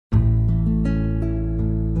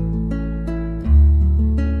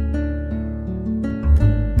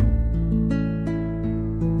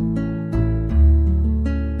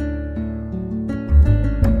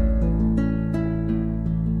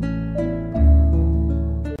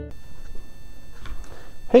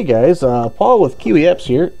Hey guys, Paul with KiOui Apps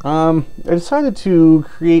here. I decided to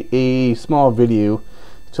create a small video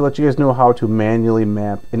to let you guys know how to manually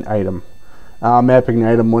map an item. Mapping an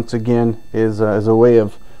item, once again, is a way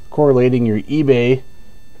of correlating your eBay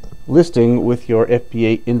listing with your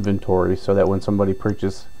FBA inventory, so that when somebody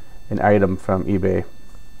purchases an item from eBay,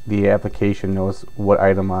 the application knows what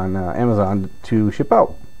item on Amazon to ship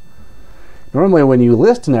out. Normally when you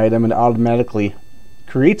list an item, it automatically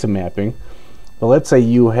creates a mapping. But let's say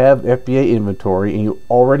you have FBA inventory and you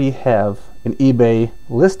already have an eBay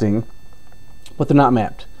listing, but they're not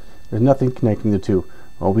mapped. There's nothing connecting the two.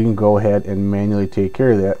 Well, we can go ahead and manually take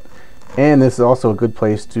care of that. And this is also a good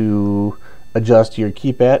place to adjust your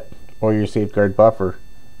keep at or your safeguard buffer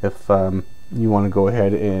if you want to go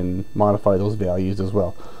ahead and modify those values as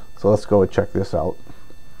well. So let's go and check this out.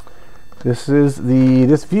 This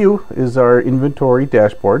view is our inventory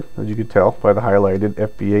dashboard, as you can tell by the highlighted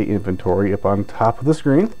FBA inventory up on top of the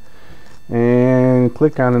screen. And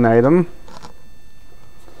click on an item.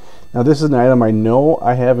 Now this is an item I know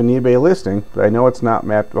I have an eBay listing, but I know it's not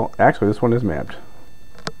mapped. Well, actually this one is mapped.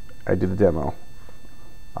 I did a demo.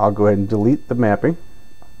 I'll go ahead and delete the mapping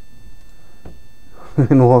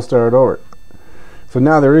and we'll start over. So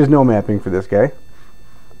now there is no mapping for this guy.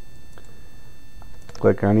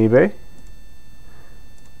 Click on eBay,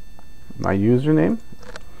 my username,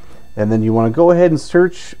 and then you want to go ahead and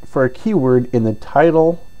search for a keyword in the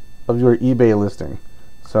title of your eBay listing.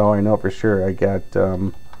 So I know for sure I got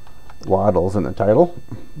waddles in the title.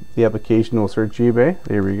 The application will search eBay.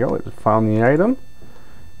 There we go. It found the item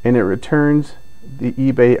and it returns the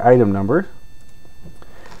eBay item number.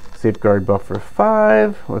 Safeguard buffer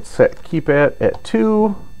 5. Let's set keep at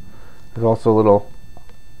 2. There's also little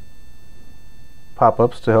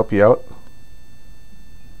pop-ups to help you out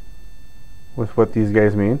with what these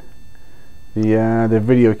guys mean. The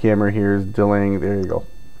video camera here is delaying. There you go.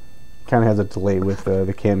 Kind of has a delay with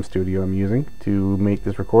the cam studio I'm using to make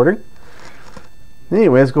this recording.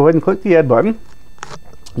 Anyways, go ahead and click the add button.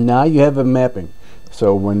 Now you have a mapping.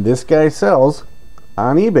 So when this guy sells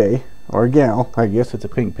on eBay, or gal, I guess it's a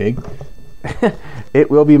pink pig,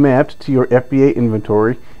 it will be mapped to your FBA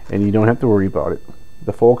inventory and you don't have to worry about it.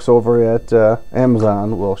 The folks over at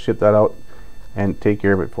Amazon will ship that out and take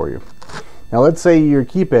care of it for you. Now let's say your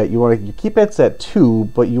keep at, your keep at's at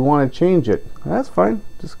 2, but you want to change it. That's fine.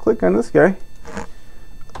 Just click on this guy.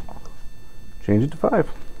 Change it to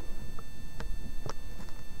 5.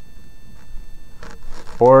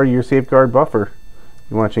 Or your safeguard buffer,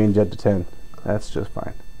 you want to change that to 10. That's just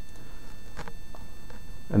fine.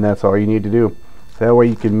 And that's all you need to do. That way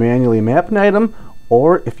you can manually map an item,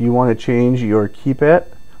 or if you want to change your keep at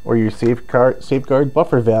or your safeguard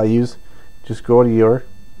buffer values, just go to your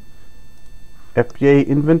FBA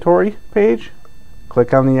inventory page,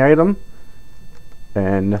 click on the item,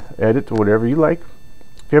 and edit to whatever you like.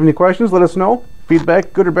 If you have any questions, let us know.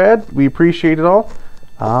 Feedback, good or bad, we appreciate it all.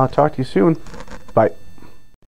 I'll talk to you soon.